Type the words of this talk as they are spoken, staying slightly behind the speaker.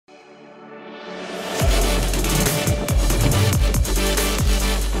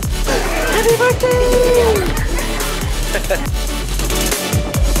birthday!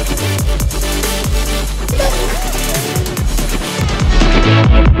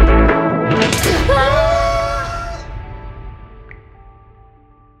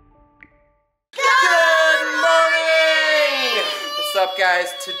 What's up, guys?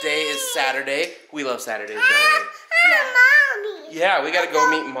 Today is Saturday. We love Saturdays, don't we? Yeah, we gotta go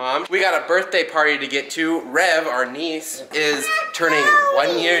meet Mom. We got a birthday party to get to. Rev, our niece, is turning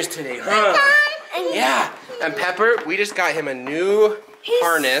 1 year today, huh? Yeah, and Pepper, we just got him a new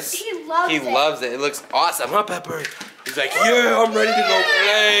harness. He loves it. It looks awesome, huh, Pepper? He's like, yeah, I'm ready to go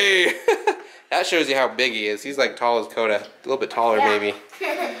play. That shows you how big he is. He's like tall as Coda. A little bit taller, maybe.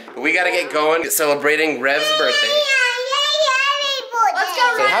 We gotta get going, celebrating Rev's birthday. Let's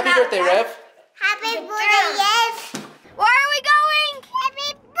go. Say happy birthday, Rev. Happy birthday, yes. Where are we going?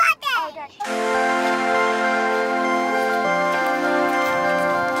 Happy birthday.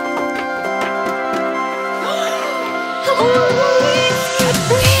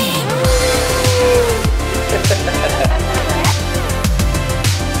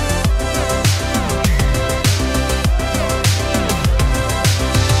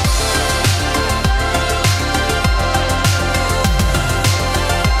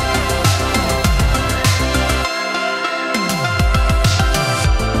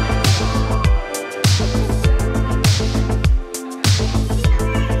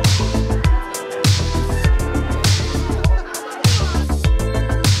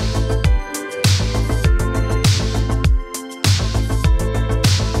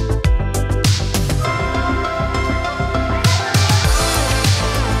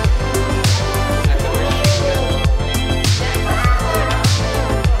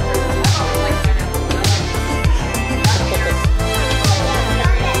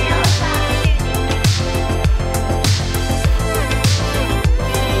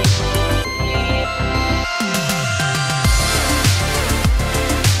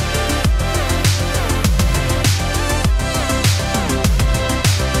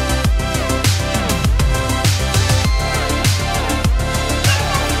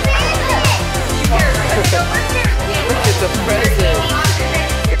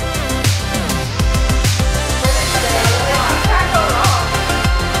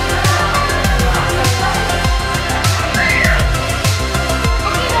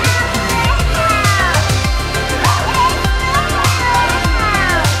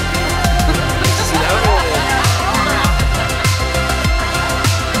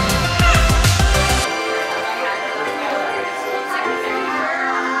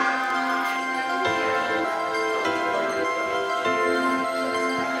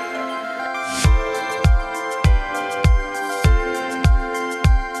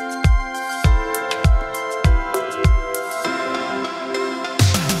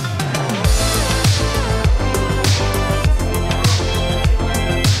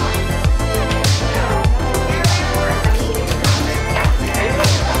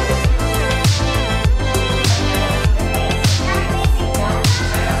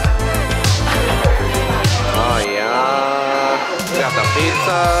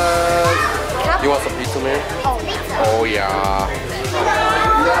 You want some pizza, man? Oh, yeah.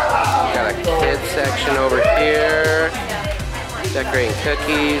 Got a kids section over here. Decorating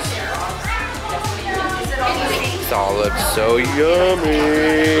cookies. This all looks so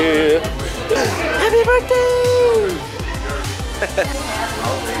yummy. Happy birthday!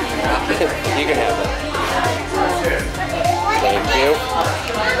 You can have it. Thank you.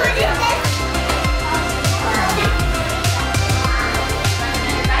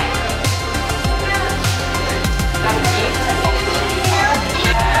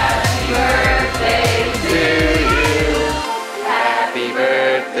 Happy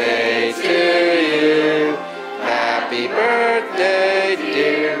birthday to you. Happy birthday,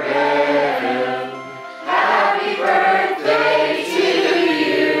 dear Rev. Happy birthday to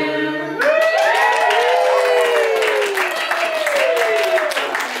you.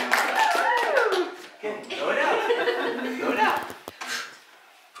 Okay, go down. Go down.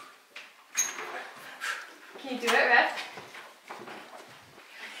 Can you do it, Rev?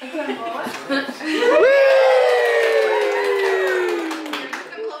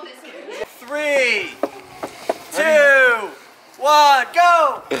 3, 2, 1,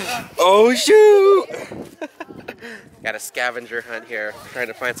 go! Oh shoot! Got a scavenger hunt here, trying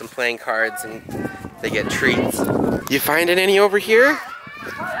to find some playing cards and they get treats. You finding any over here?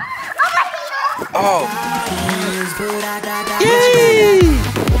 Oh! Yay!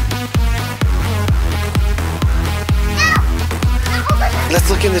 Let's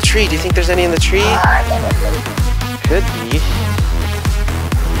look in the tree. Do you think there's any in the tree? Could be.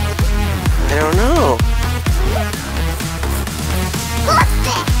 I don't know.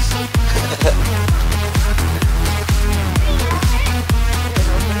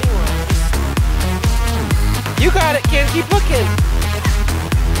 You got it, kid. Keep looking.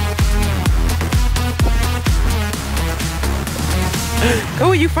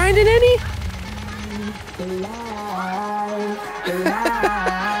 Oh, you finding any?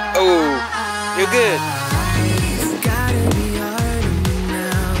 Oh, you're good.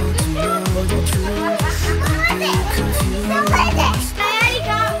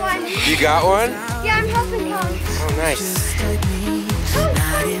 You got one? Yeah, I'm helping him. Oh, nice.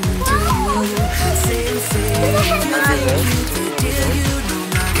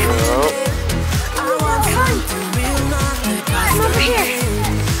 I'm over here.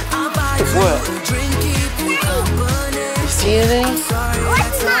 What? You see anything?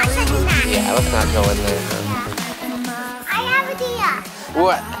 Let's not check that. Yeah, let's not go in there. I have an idea.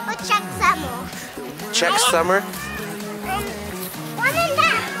 What? Let's check summer. Check summer? One in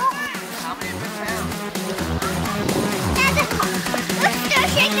that. Let's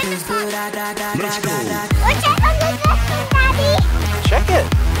shake in the front. Let's go. Let's check on the dresser, Daddy. Check it.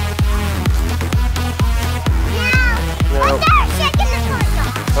 No. No. Let's start checking the front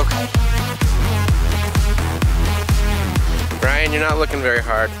door. Okay. Brian, you're not looking very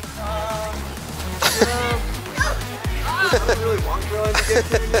hard.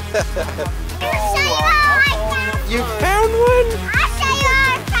 You found one? I'll show you how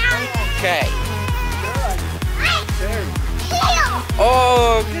I found it. Okay. Heel.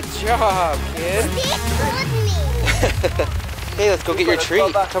 Oh, good job, kid. Stick with me. Hey, let's go get your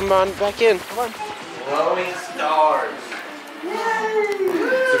treat. Come on back in. Come on. Glowing stars.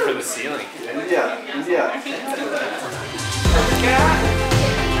 They're for the ceiling. Yeah.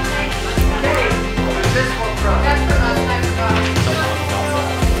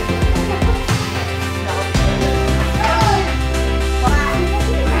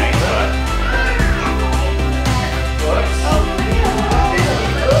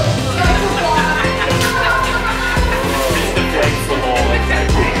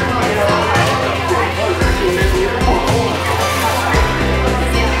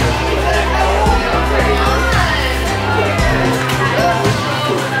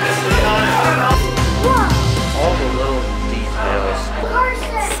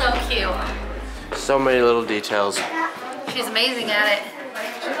 So many little details. She's amazing at it.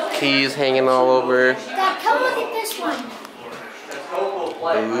 Keys hanging all over. Dad, come look at this one. Ooh,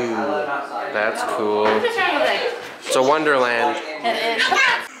 that's cool. What's wrong with it? It's a Wonderland. It is.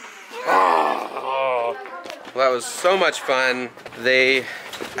 Oh, well, that was so much fun. They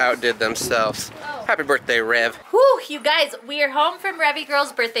outdid themselves. Happy birthday, Rev. Whew, you guys, we are home from Revy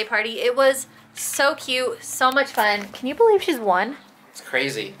Girl's birthday party. It was so cute, so much fun. Can you believe she's 1? It's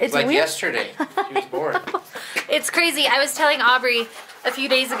crazy. It's like weird. yesterday. She was born. It's crazy. I was telling Aubrey a few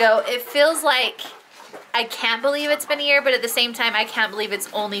days ago, it feels like I can't believe it's been a year, but at the same time, I can't believe it's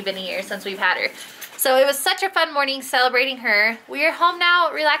only been a year since we've had her. So it was such a fun morning celebrating her. We are home now,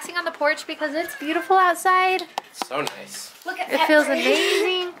 relaxing on the porch because it's beautiful outside. So nice. Look at It feels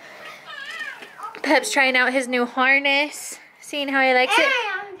amazing. Pep's trying out his new harness, seeing how he likes it.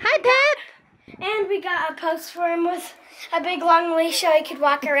 Hi, Pep. And we got a post for him with a big long leash so he could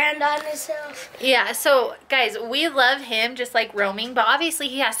walk around on himself. Yeah, so guys, we love him just like roaming, but obviously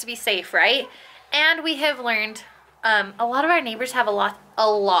he has to be safe, right? And we have learned a lot of our neighbors have a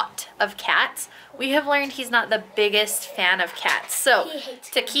lot of cats. We have learned he's not the biggest fan of cats. So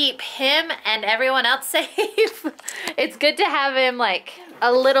to keep him and everyone else safe, it's good to have him like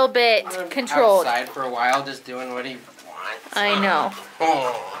a little bit controlled. Outside for a while, just doing what he wants. I know.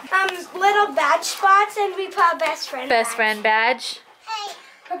 Oh. Little badge spots, and we put a best friend. Best friend badge. Hey,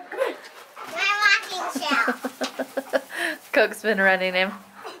 my walking shoe. Coke's been running him.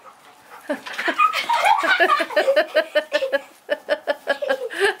 It's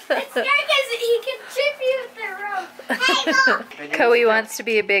good because he can trip you with the rope. Hey, Mom. Coey wants to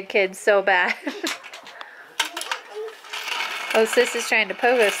be a big kid so bad. Oh, Sis is trying to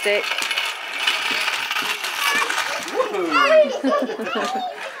pogo stick.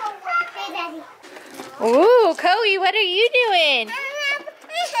 Ooh, Coey, what are you doing?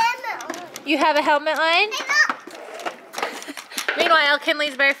 You have a helmet on? Meanwhile,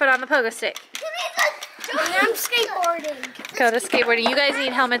 Kinley's barefoot on the pogo stick. I'm skateboarding. Go to skateboarding. You guys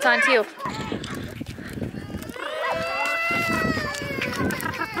need helmets on too.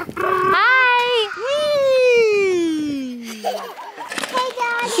 Hi!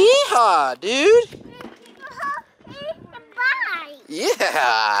 Yeehaw, dude! Bye.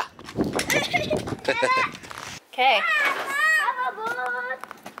 Yeah! Okay.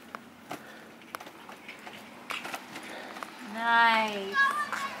 Nice.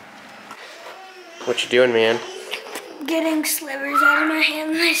 What you doing, man? Getting slivers out of my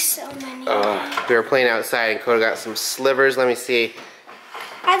hand. There's so many. We were playing outside and Coda got some slivers. Let me see.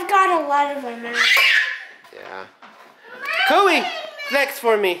 I've got a lot of them now. Yeah. Chloe, flex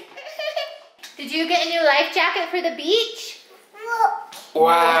for me. Did you get a new life jacket for the beach?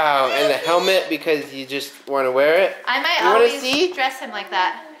 Wow, and the helmet because you just want to wear it? I might You wanna always see? dress him like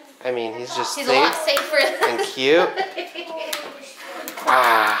that. I mean, he's just He's safe a lot safer and cute.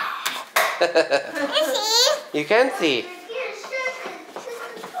 Wow. You can see.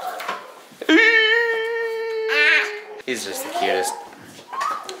 He's just the cutest.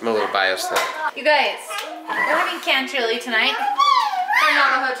 I'm a little biased though. You guys, we're having canned chili tonight. For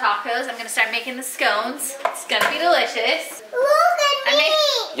Navajo tacos, I'm gonna start making the scones. It's gonna be delicious.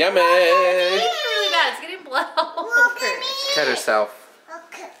 Yummy! It's really bad. It's getting blood all over. She cut herself.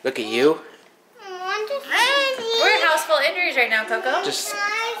 Look at you. We're a house full of injuries right now, Coco. Just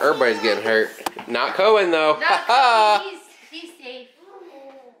everybody's getting hurt. Not Cohen though. Not Coco. He's safe.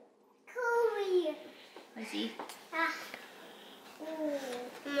 Let's see.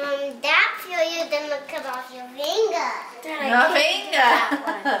 Mom, that feel you didn't cut off your finger. No finger.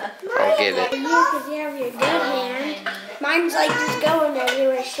 I'll get it. You because you have your good hand. Mine's like just going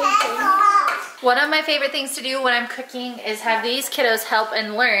everywhere shaking. One of my favorite things to do when I'm cooking is have these kiddos help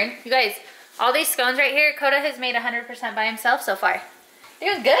and learn. You guys, all these scones right here, Coda has made 100% by himself so far.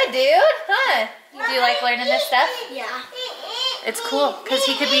 Doing good, dude. Huh? Do you like learning this stuff? Yeah. It's cool because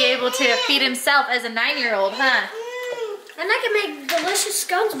he could be able to feed himself as a 9-year-old, huh? And I can make delicious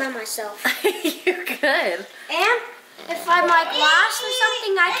scones by myself. You could. And if I'm like lost or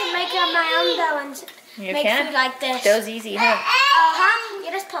something, I can make it on my own dough and You make can. food like this. Dough's easy, huh? You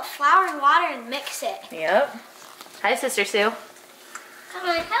just put flour and water and mix it. Yep. Hi, Sister Sue. Come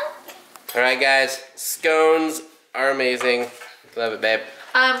on, help. Alright guys, scones are amazing. Love it, babe.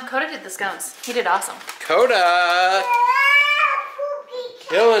 Coda did the scones. He did awesome. Coda!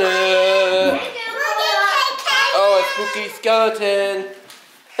 Killing it! Oh, a spooky skeleton!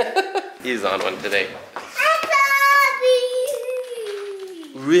 He's on one today.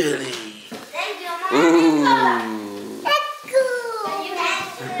 Really? Ooh.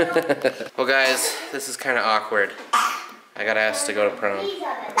 Well guys, this is kind of awkward. I got asked to go to prom You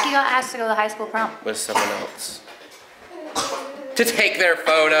got asked to go to the high school prom. with someone else. To take their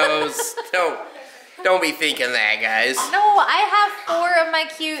photos. Don't be thinking that, guys. No, I have 4 of my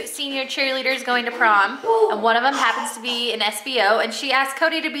cute senior cheerleaders going to prom, and one of them happens to be an SBO, and she asked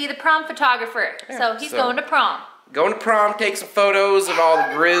Cody to be the prom photographer. So he's going to prom. Going to prom, take some photos of all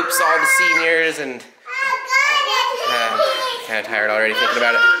the groups, all the seniors, and kind of tired already thinking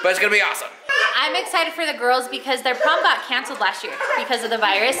about it, but it's gonna be awesome. I'm excited for the girls because their prom got canceled last year because of the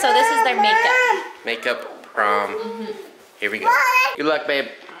virus, so this is their makeup. Makeup prom. Here we go. Good luck, babe.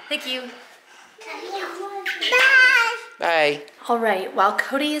 Thank you. Bye. All right, while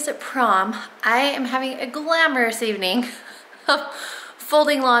Cody is at prom, I am having a glamorous evening of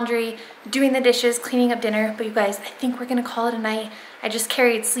folding laundry, doing the dishes, cleaning up dinner. But you guys, I think we're gonna call it a night. I just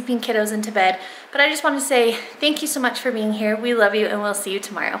carried sleeping kiddos into bed. But I just want to say thank you so much for being here. We love you and we'll see you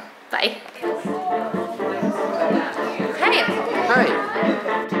tomorrow. Bye.